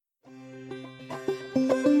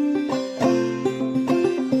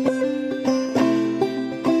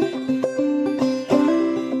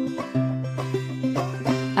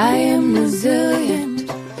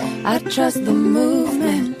trust the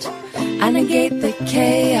movement. I negate the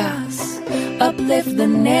chaos, uplift the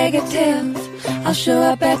negative. I'll show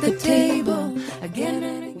up at the table again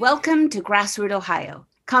and again. Welcome to Grassroot Ohio,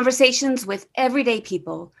 conversations with everyday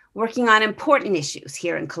people working on important issues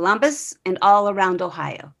here in Columbus and all around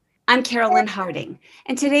Ohio. I'm Carolyn Harding,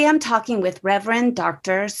 and today I'm talking with Reverend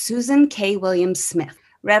Dr. Susan K. Williams Smith.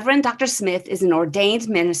 Reverend Dr. Smith is an ordained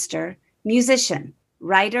minister, musician,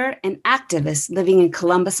 writer, and activist living in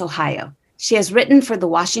Columbus, Ohio. She has written for the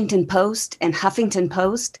Washington Post and Huffington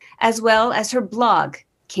Post, as well as her blog,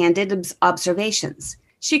 Candid Observations.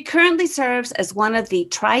 She currently serves as one of the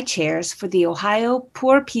tri-chairs for the Ohio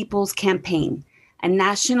Poor People's Campaign, a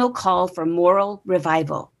national call for moral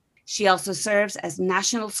revival. She also serves as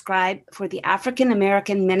national scribe for the African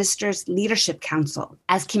American Ministers Leadership Council,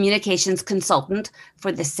 as communications consultant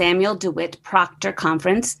for the Samuel DeWitt Proctor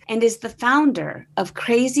Conference, and is the founder of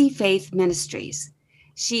Crazy Faith Ministries.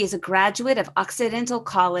 She is a graduate of Occidental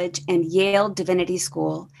College and Yale Divinity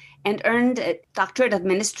School and earned a doctorate of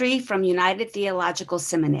ministry from United Theological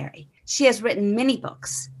Seminary. She has written many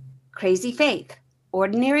books: Crazy Faith,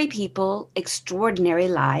 Ordinary People, Extraordinary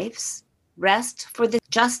Lives, Rest for the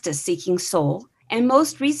Justice-Seeking Soul, and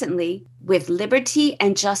most recently, With Liberty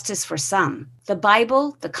and Justice for Some, The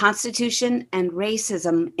Bible, the Constitution, and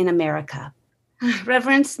Racism in America.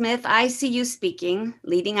 Reverend Smith, I see you speaking,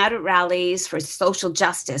 leading out at rallies for social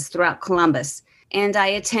justice throughout Columbus, and I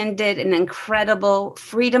attended an incredible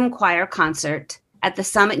Freedom Choir concert at the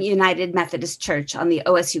Summit United Methodist Church on the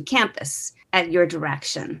OSU campus at your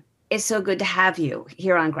direction. It's so good to have you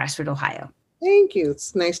here on Grassroot Ohio. Thank you.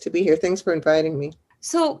 It's nice to be here. Thanks for inviting me.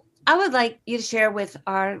 So I would like you to share with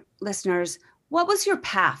our listeners, what was your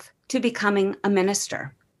path to becoming a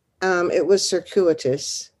minister? It was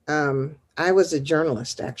circuitous. I was a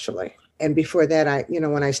journalist, actually. And before that,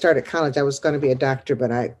 when I started college, I was going to be a doctor,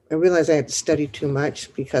 but I realized I had to study too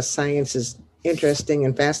much because science is interesting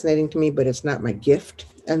and fascinating to me, but it's not my gift.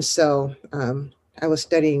 And so I was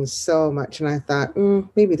studying so much, and I thought,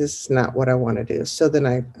 maybe this is not what I want to do. So then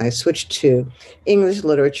I switched to English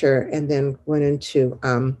literature and then went into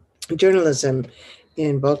journalism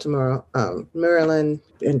in Baltimore, Maryland,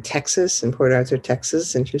 in Texas, in Port Arthur,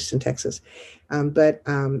 Texas, and Houston, Texas. But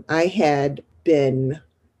I had been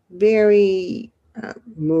very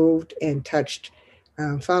moved and touched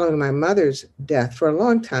following my mother's death for a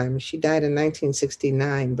long time. She died in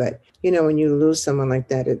 1969. But, when you lose someone like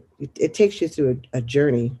that, it takes you through a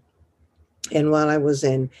journey. And while I was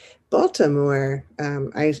in Baltimore,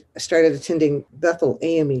 I started attending Bethel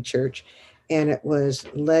AME Church, and it was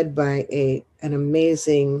led by an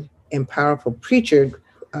amazing and powerful preacher,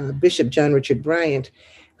 Bishop John Richard Bryant,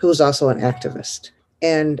 who was also an activist,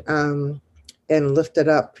 and lifted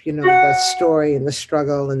up, the story and the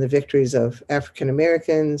struggle and the victories of African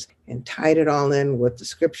Americans, and tied it all in with the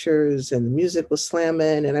scriptures, and the music was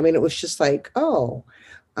slamming. And it was just like, oh.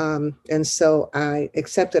 And so I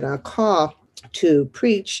accepted a call to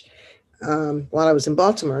preach while I was in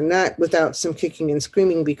Baltimore, not without some kicking and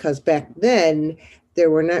screaming, because back then there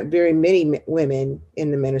were not very many women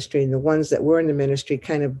in the ministry, and the ones that were in the ministry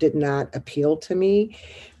kind of did not appeal to me.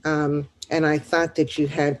 And I thought that you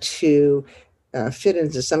had to fit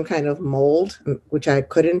into some kind of mold, which I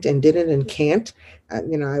couldn't and didn't and can't.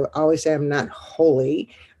 I always say I'm not holy.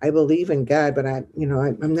 I believe in God, but I'm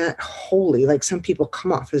not holy. Like some people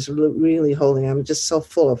come off as really holy. I'm just so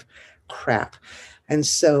full of crap. And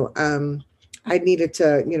so I needed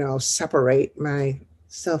to, separate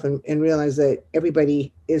myself and realize that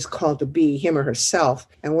everybody is called to be him or herself.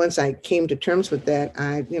 And once I came to terms with that,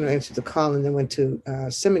 I, answered the call and then went to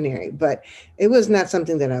seminary. But it was not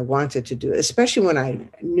something that I wanted to do, especially when I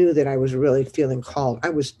knew that I was really feeling called. I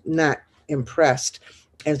was not impressed.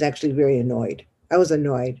 I was actually very annoyed. I was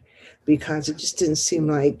annoyed because it just didn't seem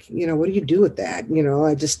like, what do you do with that?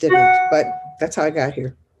 I just didn't. But that's how I got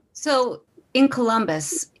here. So in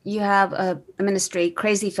Columbus, you have a ministry,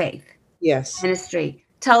 Crazy Faith. Yes. Ministry.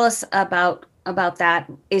 Tell us about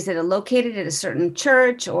that. Is it located at a certain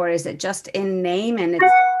church, or is it just in name and it's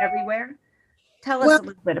everywhere? Tell us a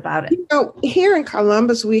little bit about it. Here in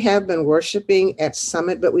Columbus, we have been worshiping at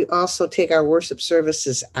Summit, but we also take our worship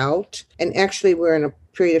services out. And actually, we're in a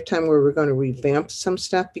period of time where we're going to revamp some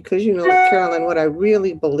stuff because, Carolyn, what I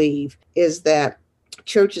really believe is that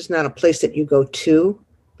church is not a place that you go to,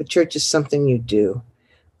 but church is something you do.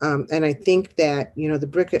 And I think that,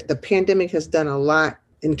 the pandemic has done a lot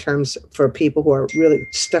in terms for people who are really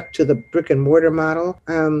stuck to the brick and mortar model.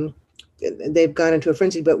 they've gone into a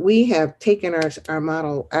frenzy, but we have taken our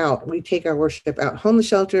model out. We take our worship out, homeless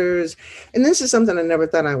shelters. And this is something I never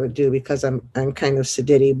thought I would do because I'm kind of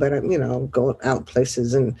sedity, but I'm, go out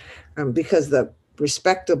places and because the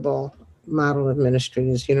respectable model of ministry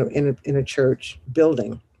is, in a church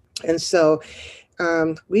building. And so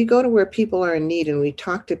we go to where people are in need and we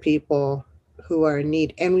talk to people who are in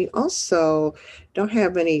need. And we also don't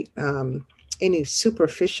have any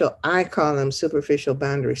superficial, I call them superficial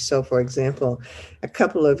boundaries. So for example, a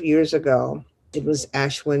couple of years ago, it was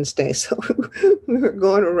Ash Wednesday. So we were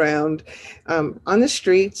going around on the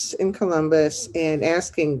streets in Columbus and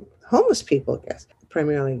asking homeless people, I guess,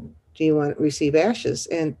 primarily, do you want to receive ashes?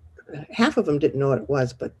 And half of them didn't know what it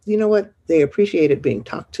was, but you know what? They appreciated being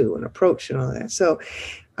talked to and approached and all that. So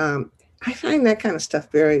I find that kind of stuff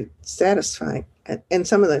very satisfying. And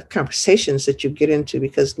some of the conversations that you get into,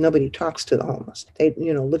 because nobody talks to the homeless. They,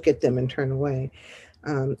 look at them and turn away.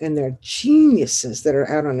 And they're geniuses that are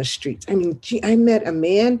out on the streets. I mean, I met a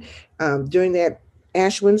man during that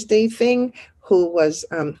Ash Wednesday thing who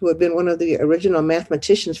had been one of the original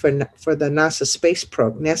mathematicians for the NASA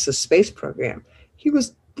space program. He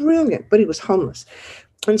was brilliant, but he was homeless.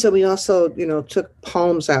 And so we also, took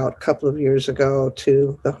palms out a couple of years ago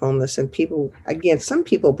to the homeless, and some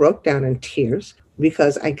people broke down in tears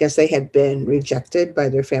because I guess they had been rejected by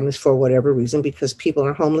their families for whatever reason, because people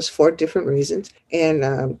are homeless for different reasons.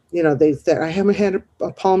 And, they said, I haven't had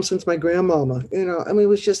a palm since my grandmama, it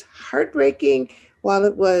was just heartbreaking while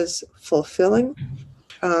it was fulfilling.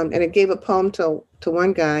 And it gave a poem to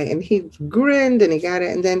one guy, and he grinned and he got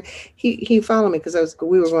it. And then he followed me because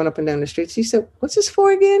we were going up and down the streets. He said, what's this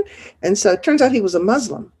for again? And so it turns out he was a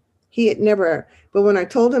Muslim. He had never, but when I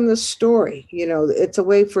told him the story, it's a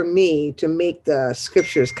way for me to make the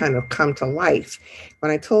scriptures kind of come to life.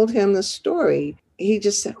 When I told him the story, he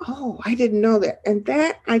just said, oh, I didn't know that. And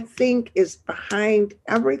that, I think, is behind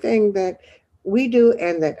everything that we do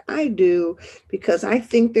and that I do, because I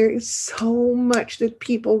think there is so much that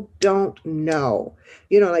people don't know.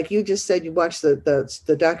 Like you just said, you watched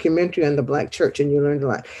the documentary on the Black church and you learned a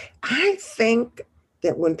lot. I think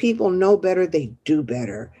that when people know better, they do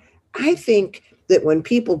better. I think that when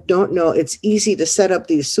people don't know, it's easy to set up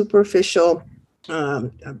these superficial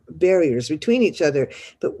barriers between each other.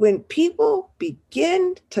 But when people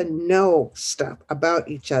begin to know stuff about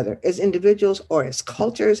each other as individuals or as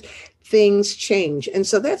cultures, things change. And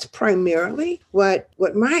so that's primarily what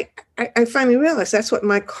I finally realized that's what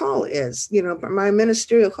my call is. My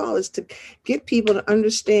ministerial call is to get people to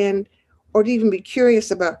understand or to even be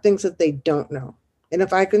curious about things that they don't know. And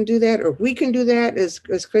if I can do that, or we can do that as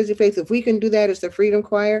Crazy Faith, if we can do that as the Freedom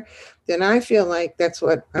Choir, then I feel like that's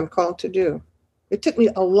what I'm called to do. It took me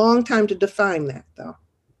a long time to define that, though.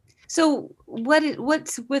 So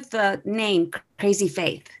what's with the name Crazy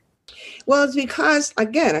Faith? Well, it's because,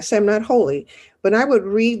 again, I say I'm not holy, but I would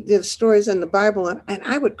read the stories in the Bible and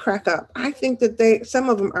I would crack up. I think that some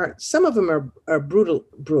of them are brutal.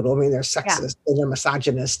 I mean, they're sexist and they're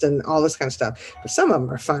misogynist and all this kind of stuff, but some of them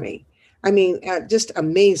are funny. I mean, just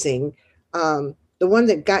amazing. The one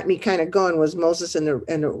that got me kind of going was Moses and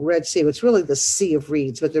the Red Sea. It's really the Sea of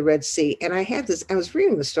Reeds, but the Red Sea. And I was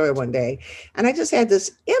reading the story one day, and I just had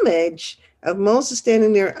this image of Moses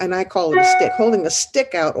standing there, and I call it a stick, holding a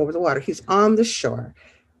stick out over the water. He's on the shore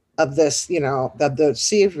of this, of the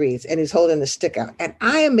Sea of Reeds, and he's holding the stick out. And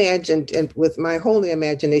I imagined, and with my holy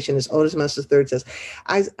imagination, as Otis Moses III says,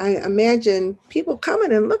 I imagine people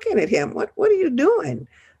coming and looking at him. What are you doing?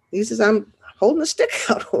 He says, I'm holding a stick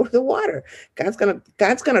out over the water. God's gonna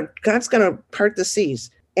part the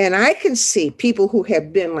seas. And I can see people who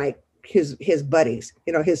have been like his buddies,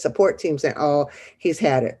 his support team saying, oh, he's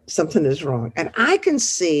had it. Something is wrong. And I could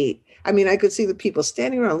see the people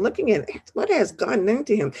standing around looking at what has gone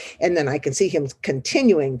into him. And then I can see him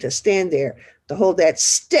continuing to stand there to hold that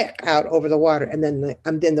stick out over the water. And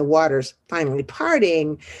then the water's finally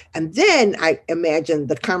parting. And then I imagine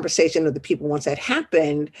the conversation of the people once that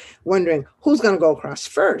happened, wondering who's going to go across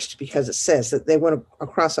first, because it says that they went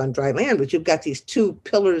across on dry land, but you've got these two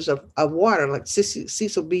pillars of water, like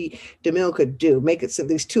Cecil B. DeMille could do, make it so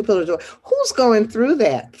these two pillars of water. Who's going through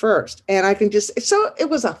that first? And I can so it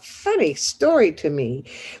was a funny story to me,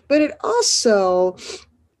 but it also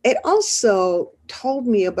told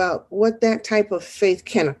me about what that type of faith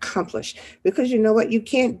can accomplish, because you know what, you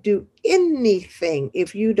can't do anything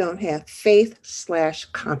if you don't have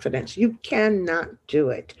faith/confidence. You cannot do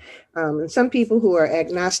it. And some people who are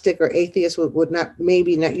agnostic or atheists would not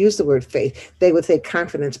maybe not use the word faith. They would say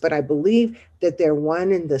confidence, but I believe that they're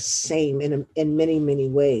one and the same in many, many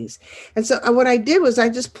ways. And so what I did was I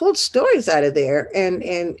just pulled stories out of there and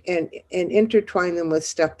intertwined them with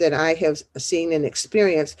stuff that I have seen and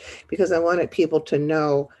experienced, because I wanted people to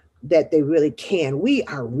know that they really can. We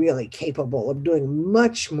are really capable of doing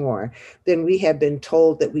much more than we have been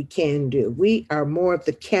told that we can do. We are more of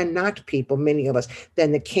the cannot people, many of us,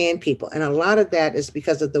 than the can people. And a lot of that is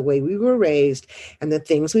because of the way we were raised and the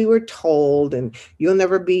things we were told, and you'll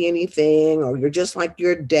never be anything, or you're just like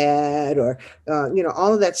your dad, or,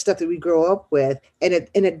 all of that stuff that we grow up with, and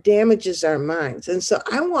it damages our minds. And so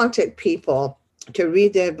I wanted people to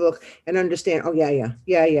read that book and understand, oh, yeah,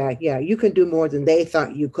 you can do more than they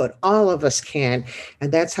thought you could. All of us can.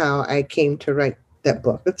 And that's how I came to write that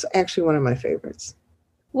book. It's actually one of my favorites.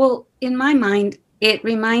 Well, in my mind, it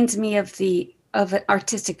reminds me of an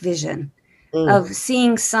artistic vision, of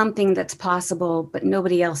seeing something that's possible, but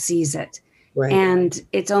nobody else sees it. Right. And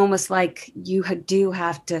it's almost like you do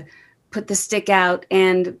have to put the stick out,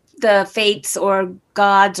 and the fates or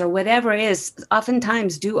gods or whatever it is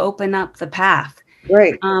oftentimes do open up the path,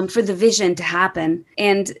 right, for the vision to happen.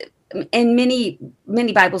 And many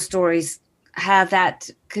Bible stories have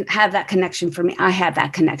that connection for me. I have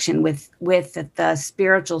that connection with the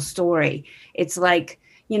spiritual story. It's like,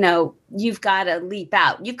 you've got to leap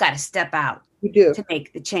out. You've got to step out. You do. To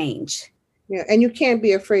make the change. Yeah, and you can't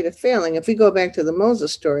be afraid of failing. If we go back to the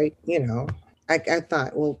Moses story, I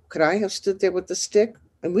thought, well, could I have stood there with the stick?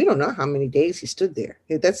 And we don't know how many days he stood there.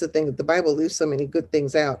 That's the thing, that the Bible leaves so many good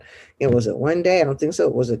things out. Was it one day? I don't think so.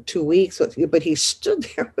 Was it 2 weeks? But he stood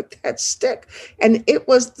there with that stick. And it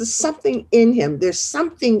was something in him. There's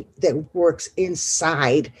something that works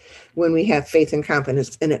inside when we have faith and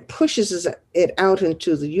confidence, and it pushes it out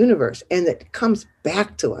into the universe, and it comes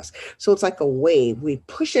back to us. So it's like a wave. We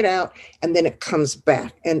push it out, and then it comes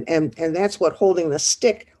back. And that's what holding the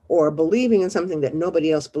stick, or believing in something that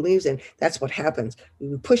nobody else believes in, that's what happens.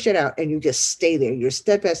 You push it out and you just stay there. You're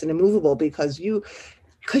steadfast and immovable because you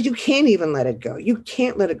can't even let it go. You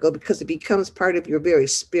can't let it go because it becomes part of your very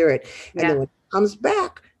spirit. And then when it comes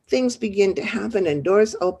back, things begin to happen and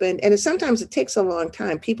doors open. And sometimes it takes a long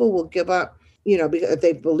time. People will give up, because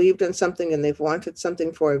they've believed in something and they've wanted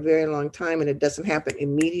something for a very long time and it doesn't happen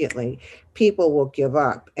immediately. People will give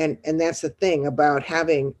up. And that's the thing about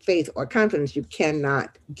having faith or confidence. You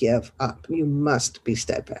cannot give up. You must be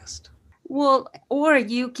steadfast. Well, or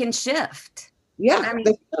you can shift. Yeah.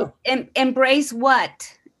 Embrace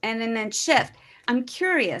what? And then shift. I'm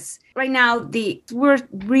curious. Right now, we're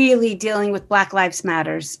really dealing with Black Lives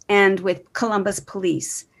Matters and with Columbus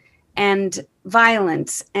Police and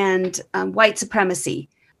violence and white supremacy.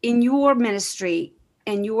 In your ministry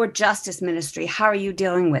and your justice ministry, how are you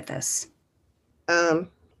dealing with this? I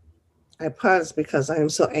pause because I am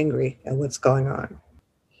so angry at what's going on.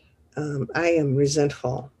 I am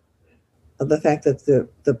resentful of the fact that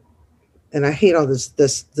and I hate all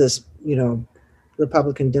this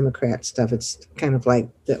Republican Democrat stuff. It's kind of like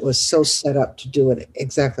that was so set up to do it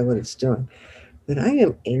exactly what it's doing. But I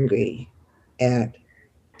am angry at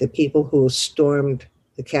the people who stormed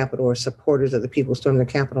the Capitol, or supporters of the people who stormed the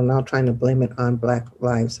Capitol, now trying to blame it on Black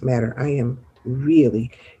Lives Matter. I am really,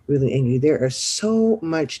 really angry. There is so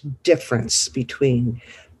much difference between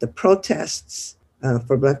the protests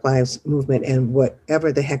for Black Lives Movement and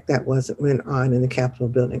whatever the heck that was that went on in the Capitol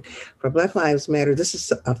building. For Black Lives Matter, this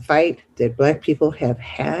is a fight that Black people have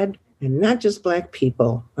had, and not just Black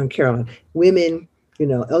people, on Carolyn, women,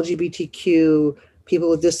 LGBTQ, people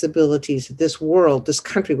with disabilities. This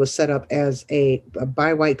country was set up as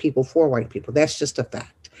by white people for white people. That's just a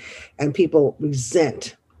fact. And people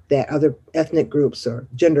resent that other ethnic groups or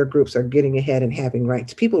gender groups are getting ahead and having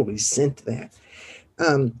rights. People resent that.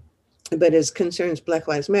 But as concerns Black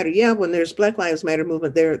Lives Matter, when there's Black Lives Matter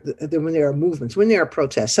movement, when there are movements, when there are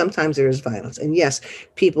protests, sometimes there is violence. And yes,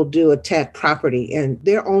 people do attack property in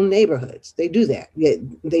their own neighborhoods. They do that. Yeah,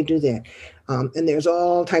 they do that. And there's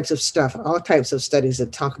all types of studies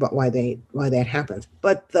that talk about why that happens.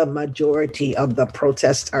 But the majority of the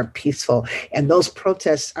protests are peaceful. And those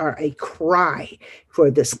protests are a cry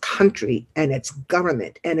for this country and its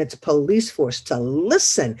government and its police force to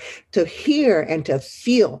listen, to hear, and to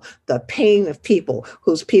feel the pain of people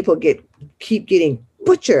whose people keep getting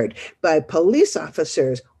butchered by police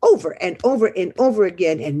officers over and over and over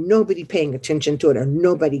again, and nobody paying attention to it or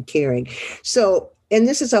nobody caring. And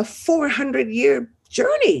this is a 400-year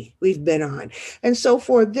journey we've been on. And so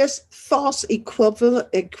for this false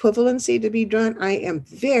equivalency to be drawn, I am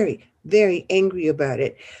very, very angry about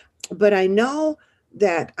it. But I know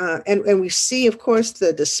that, and we see, of course,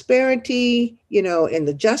 the disparity, in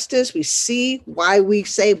the justice. We see why we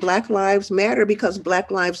say Black Lives Matter, because Black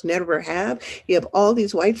lives never have. You have all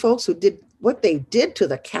these white folks who did what they did to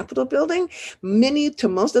the Capitol building.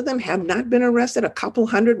 Most of them have not been arrested. A couple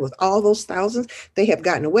hundred with all those thousands. They have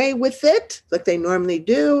gotten away with it like they normally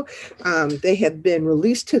do. They have been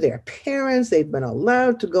released to their parents. They've been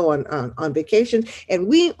allowed to go on vacation. And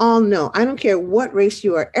we all know, I don't care what race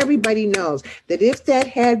you are, everybody knows that if that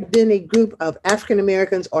had been a group of African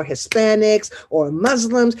Americans or Hispanics or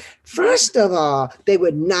Muslims, first of all, they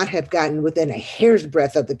would not have gotten within a hair's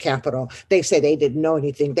breadth of the Capitol. They say they didn't know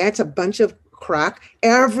anything. That's a bunch of crock.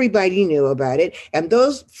 Everybody knew about it. And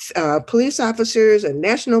those police officers and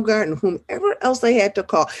National Guard and whomever else they had to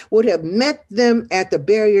call would have met them at the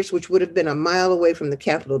barriers, which would have been a mile away from the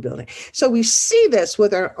Capitol building. So we see this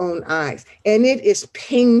with our own eyes, and it is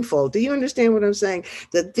painful. Do you understand what I'm saying?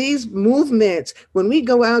 That these movements, when we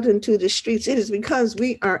go out into the streets, it is because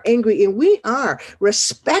we are angry and we are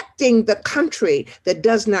respecting the country that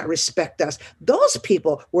does not respect us. Those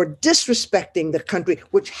people were disrespecting the country,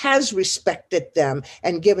 which has respected them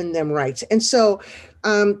and given them rights. And so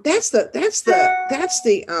that's the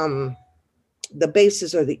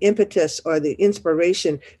basis or the impetus or the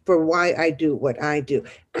inspiration for why I do what I do.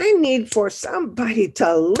 I need for somebody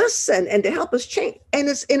to listen and to help us change. And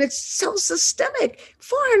it's so systemic.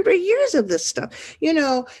 400 years of this stuff.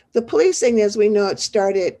 The policing, as we know, it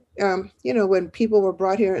started when people were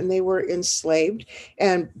brought here and they were enslaved,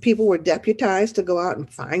 and people were deputized to go out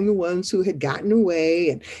and find the ones who had gotten away.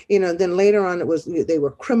 And, then later on they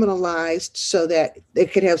were criminalized so that they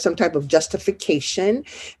could have some type of justification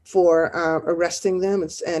for arresting them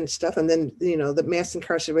and stuff. And then, the mass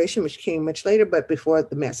incarceration, which came much later, but before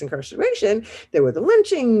the mass incarceration, there were the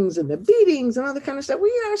lynchings and the beatings and all the kind of stuff.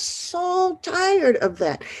 We are so tired of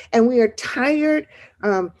that. And we are tired,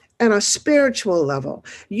 on a spiritual level.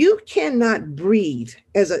 You cannot breathe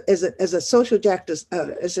as a social justice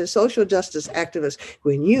activist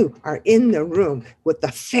when you are in the room with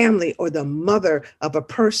the family or the mother of a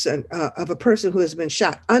person who has been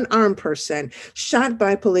shot, unarmed person, shot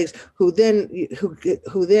by police, who then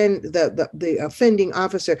the offending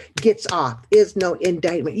officer gets off. Is no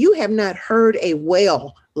indictment. You have not heard a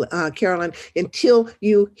wail, Carolyn, until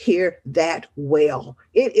you hear that wail.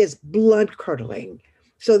 It is blood curdling.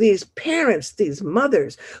 So these parents, these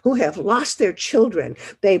mothers who have lost their children,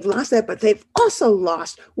 they've lost that, but they've also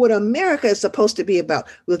lost what America is supposed to be about,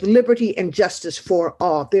 with liberty and justice for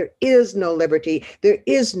all. There is no liberty. There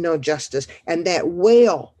is no justice. And that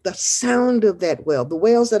wail, the sound of that wail, the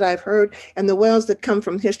wails that I've heard and the wails that come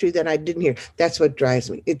from history that I didn't hear, that's what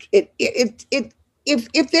drives me.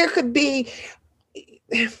 If there could be,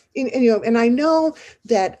 and I know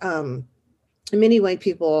that many white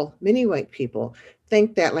people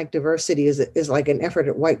think that like diversity is like an effort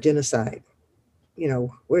at white genocide.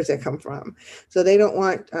 Where does that come from? So they don't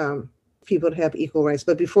want people to have equal rights.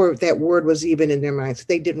 But before that word was even in their minds,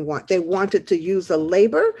 they wanted to use the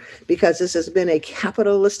labor, because this has been a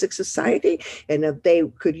capitalistic society. And if they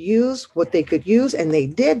could use what they could use, and they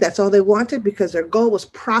did, that's all they wanted, because their goal was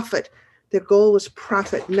profit. Their goal was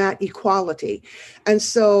profit, not equality. And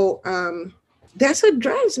so, that's what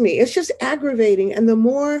drives me. It's just aggravating. And the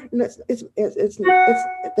more it's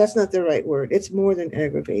that's not the right word. It's more than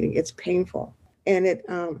aggravating. It's painful. And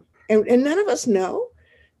and none of us know,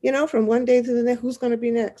 from one day to the next, who's going to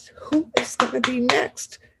be next? Who is going to be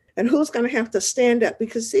next? And who's going to have to stand up?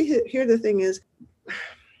 Because see, here the thing is,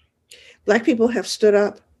 Black people have stood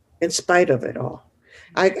up in spite of it all.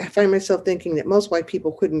 I find myself thinking that most white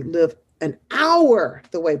people couldn't live an hour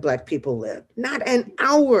the way Black people live. Not an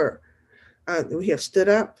hour. We have stood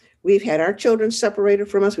up. We've had our children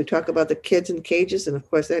separated from us. We talk about the kids in cages. And of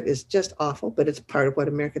course, that is just awful, but it's part of what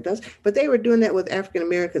America does. But they were doing that with African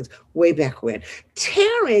Americans way back when,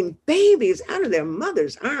 tearing babies out of their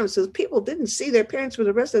mother's arms so people didn't see their parents for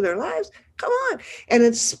the rest of their lives. Come on. And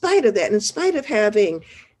in spite of that, and in spite of having,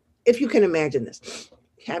 if you can imagine this,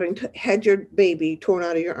 having had your baby torn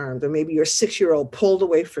out of your arms, or maybe your 6-year-old pulled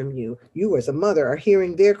away from you, you as a mother are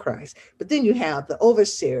hearing their cries. But then you have the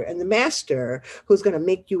overseer and the master who's going to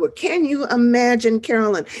make you can you imagine,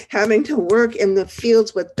 Carolyn, having to work in the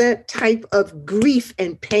fields with that type of grief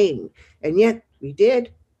and pain? And yet we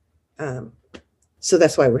did. So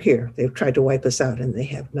that's why we're here. They've tried to wipe us out and they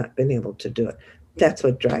have not been able to do it. That's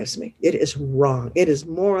what drives me. It is wrong. It is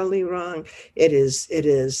morally wrong. It is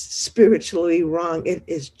spiritually wrong. It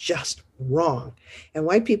is just wrong. And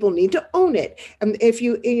white people need to own it. And if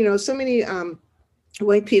so many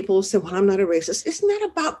white people say, well, I'm not a racist. It's not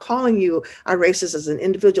about calling you a racist as an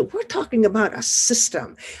individual. We're talking about a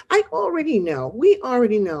system. We already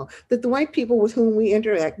know that the white people with whom we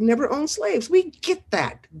interact never owned slaves. We get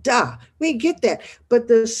that. Duh. We get that. But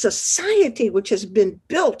the society which has been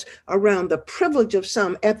built around the privilege of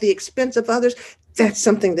some at the expense of others, that's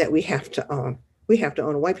something that we have to own. We have to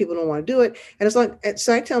own it. White people don't want to do it. And it's like,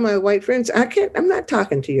 so I tell my white friends, I'm not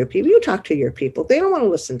talking to your people. You talk to your people. They don't want to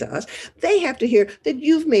listen to us. They have to hear that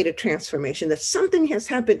you've made a transformation, that something has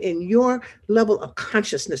happened in your level of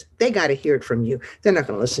consciousness. They got to hear it from you. They're not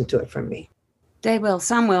going to listen to it from me. They will.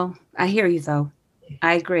 Some will. I hear you, though.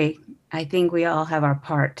 I agree. I think we all have our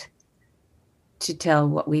part to tell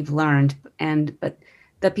what we've learned. But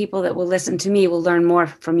the people that will listen to me will learn more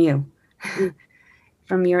from you.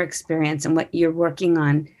 From your experience and what you're working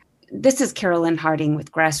on. This is Carolyn Harding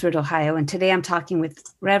with Grassroot Ohio, and today I'm talking with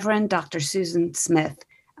Reverend Dr. Susan Smith.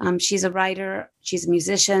 She's a writer, she's a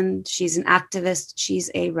musician, she's an activist,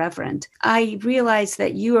 she's a reverend. I realize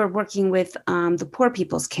that you are working with the Poor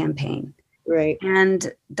People's Campaign. Right.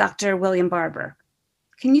 And Dr. William Barber.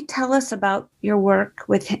 Can you tell us about your work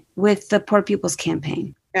with the Poor People's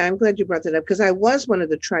Campaign? I'm glad you brought that up because I was one of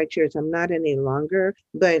the tri-chairs. I'm not any longer,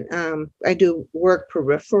 but I do work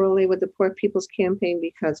peripherally with the Poor People's Campaign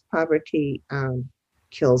because poverty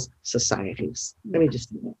kills societies. Let me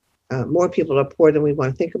just say that. More people are poor than we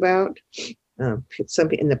want to think about.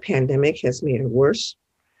 Something in the pandemic has made it worse.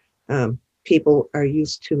 People are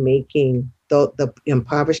used to making the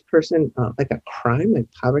impoverished person like a crime, like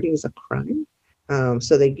poverty is a crime.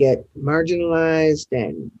 So they get marginalized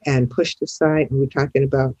and pushed aside. And we're talking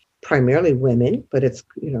about primarily women, but it's,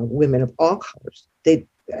 women of all colors.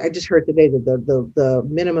 I just heard today that the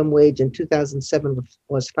minimum wage in 2007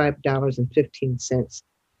 was $5.15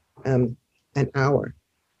 an hour.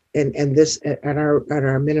 And this at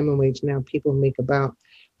our minimum wage now, people make about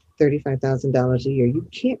 $35,000 a year. You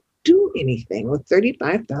can't do anything with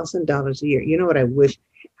 $35,000 a year. You know what I wish?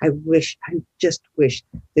 I just wish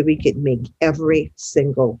that we could make every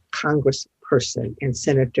single congressperson and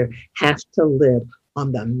senator have to live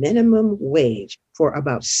on the minimum wage for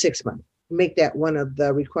about 6 months. Make that one of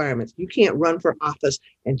the requirements. You can't run for office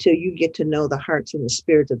until you get to know the hearts and the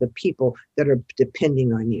spirits of the people that are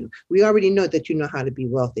depending on you. We already know that you know how to be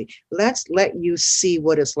wealthy. Let's let you see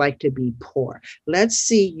what it's like to be poor. Let's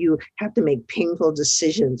see you have to make painful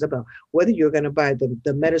decisions about whether you're going to buy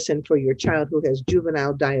the medicine for your child who has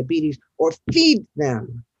juvenile diabetes or feed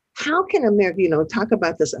them. How can America, talk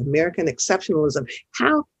about this American exceptionalism?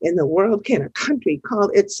 How in the world can a country call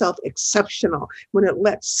itself exceptional when it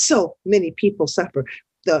lets so many people suffer?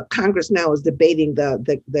 The Congress now is debating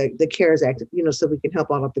the CARES Act, so we can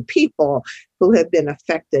help all of the people who have been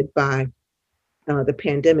affected by the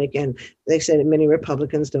pandemic. And they said that many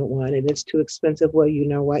Republicans don't want it. It's too expensive. Well, you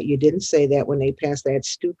know what? You didn't say that when they passed that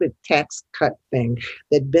stupid tax cut thing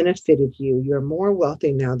that benefited you. You're more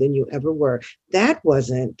wealthy now than you ever were. That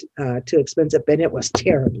wasn't too expensive, and it was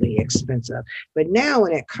terribly expensive. But now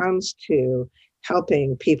when it comes to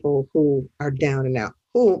helping people who are down and out,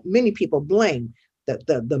 who many people blame,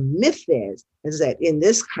 the myth is that in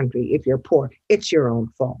this country, if you're poor, it's your own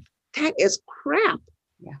fault. That is crap.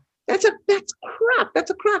 Yeah. That's crap.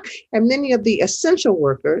 That's a crap. And many of the essential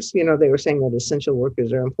workers, they were saying that essential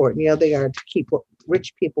workers are important. Yeah, they are to keep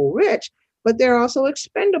rich people rich, but they're also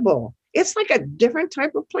expendable. It's like a different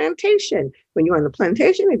type of plantation. When you're on the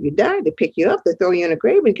plantation, if you die, they pick you up, they throw you in a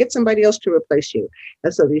grave and get somebody else to replace you.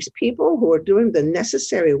 And so these people who are doing the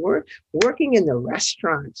necessary work, working in the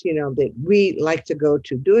restaurants, that we like to go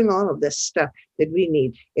to, doing all of this stuff that we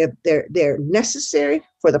need, if they're necessary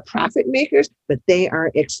for the profit makers, but they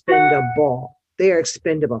are expendable. They are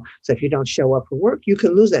expendable. So if you don't show up for work, you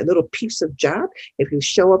can lose that little piece of job. If you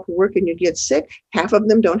show up for work and you get sick, half of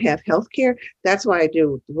them don't have health care. That's why I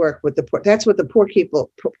do work with the poor. That's what the Poor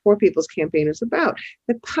People's Campaign is about.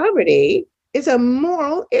 That poverty is a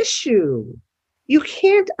moral issue. You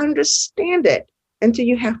can't understand it until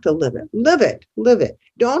you have to live it. Live it. Live it.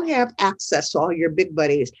 Don't have access to all your big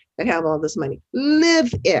buddies that have all this money.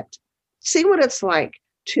 Live it. See what it's like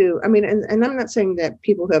to, and I'm not saying that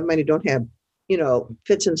people who have money don't have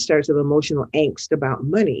fits and starts of emotional angst about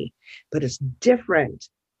money, but it's different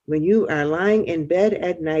when you are lying in bed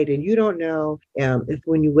at night and you don't know if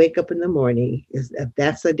when you wake up in the morning, if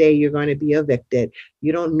that's the day you're going to be evicted.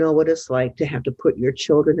 You don't know what it's like to have to put your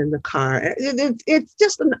children in the car. It's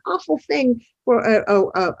just an awful thing for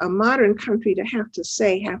a modern country to have to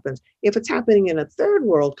say happens. If it's happening in a third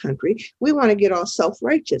world country, we want to get all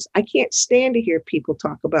self-righteous. I can't stand to hear people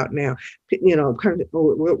talk about now,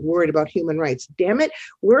 we're worried about human rights. Damn it,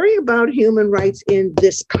 worry about human rights in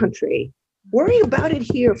this country. Worry about it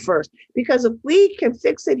here first, because if we can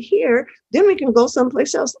fix it here, then we can go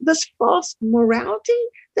someplace else. This false morality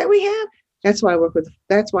that we have, that's why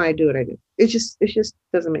I do what I do. It just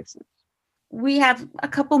doesn't make sense. We have a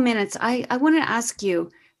couple minutes. I want to ask you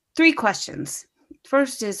 3 questions.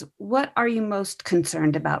 First is, what are you most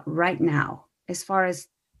concerned about right now as far as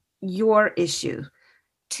your issue?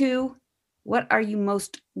 2, what are you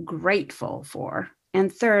most grateful for?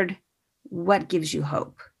 And 3rd, what gives you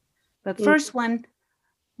hope? The first one,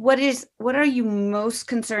 what are you most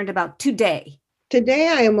concerned about today? Today,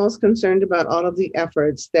 I am most concerned about all of the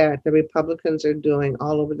efforts that the Republicans are doing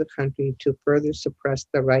all over the country to further suppress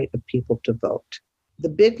the right of people to vote. The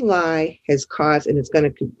big lie has caused, and it's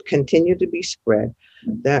going to continue to be spread,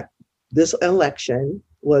 that this election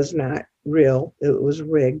was not real. It was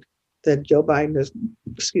rigged, that Joe Biden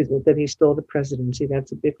that he stole the presidency.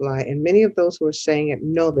 That's a big lie. And many of those who are saying it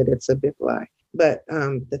know that it's a big lie. But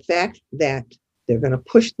the fact that they're going to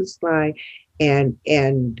push this lie and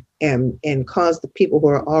cause the people who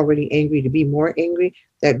are already angry to be more angry,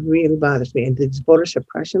 that really bothers me. And these voter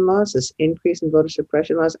suppression laws, this increase in voter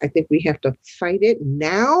suppression laws, I think we have to fight it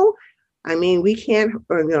now. I mean, we can't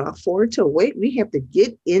afford to wait. We have to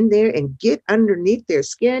get in there and get underneath their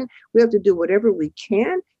skin. We have to do whatever we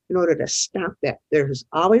can in order to stop that. There has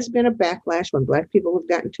always been a backlash when Black people have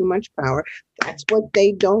gotten too much power. That's what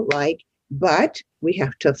they don't like, but we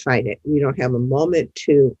have to fight it. We don't have a moment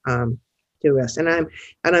to rest. And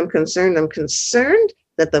I'm concerned. I'm concerned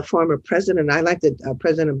that the former president, I like that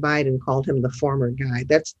President Biden called him the former guy.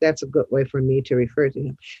 That's a good way for me to refer to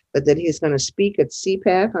him. But that he's going to speak at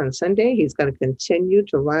CPAC on Sunday. He's going to continue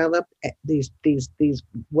to rile up these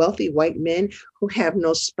wealthy white men who have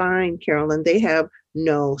no spine, Carolyn. They have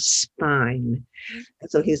no spine. And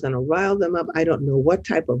so he's going to rile them up. I don't know what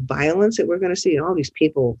type of violence that we're going to see. And all these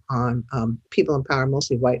people people in power,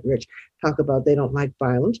 mostly white and rich, talk about they don't like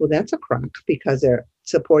violence. Well, that's a crock, because they're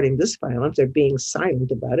supporting this violence. They're being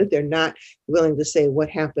silent about it. They're not willing to say what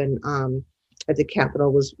happened at the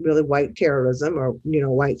Capitol was really white terrorism or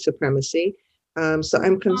white supremacy. So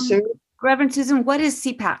I'm concerned. Reverend Susan, what is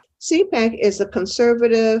CPAC? CPAC is a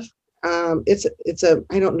conservative. It's a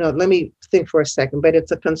I don't know. Let me think for a second. But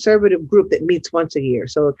it's a conservative group that meets once a year.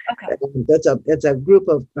 So it's a group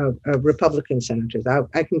of Republican senators.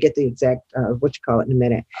 I can get the exact in a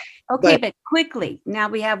minute. Okay, but quickly, now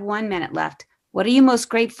we have 1 minute left. What are you most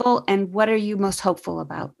grateful and what are you most hopeful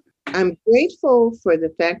about? I'm grateful for the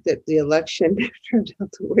fact that the election turned out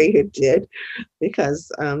the way it did, because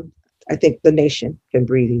I think the nation can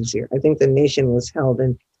breathe easier. I think the nation was held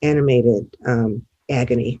in animated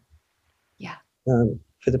agony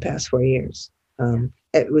for the past 4 years.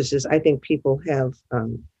 It was just, I think people have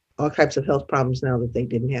all types of health problems now that they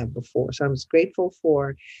didn't have before. So I was grateful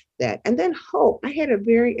for that. And then hope. I had a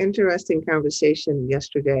very interesting conversation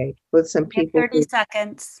yesterday with some people 30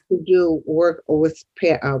 seconds who do work with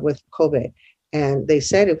COVID. And they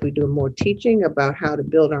said if we do more teaching about how to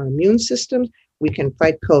build our immune systems, we can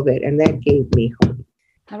fight COVID. And that gave me hope.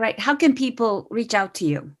 All right. How can people reach out to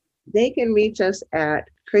you? They can reach us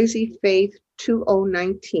at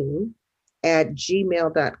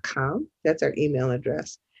crazyfaith2019@gmail.com. That's our email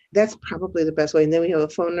address. That's probably the best way. And then we have a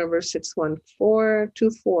phone number,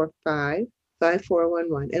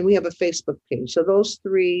 614-245-5411. And we have a Facebook page. So those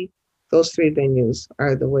three venues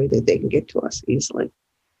are the way that they can get to us easily.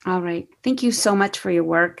 All right. Thank you so much for your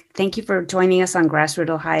work. Thank you for joining us on Grassroot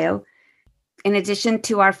Ohio. In addition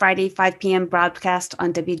to our Friday 5 p.m. broadcast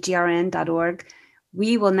on WGRN.org,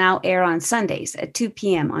 we will now air on Sundays at 2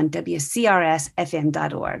 p.m. on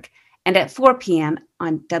WCRSFM.org and at 4 p.m.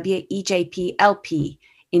 on WEJP-LP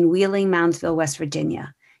in Wheeling, Moundsville, West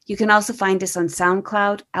Virginia. You can also find us on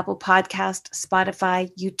SoundCloud, Apple Podcast, Spotify,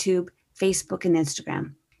 YouTube, Facebook, and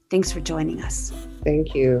Instagram. Thanks for joining us.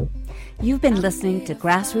 Thank you. You've been listening to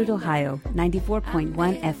Grassroot Ohio,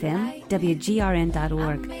 94.1 FM,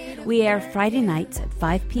 WGRN.org. We air Friday nights at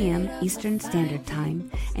 5 p.m. Eastern Standard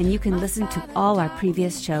Time, and you can listen to all our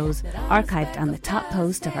previous shows archived on the top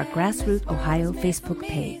post of our Grassroot Ohio Facebook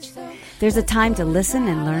page. There's a time to listen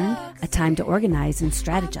and learn, a time to organize and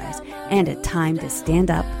strategize, and a time to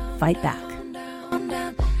stand up, fight back.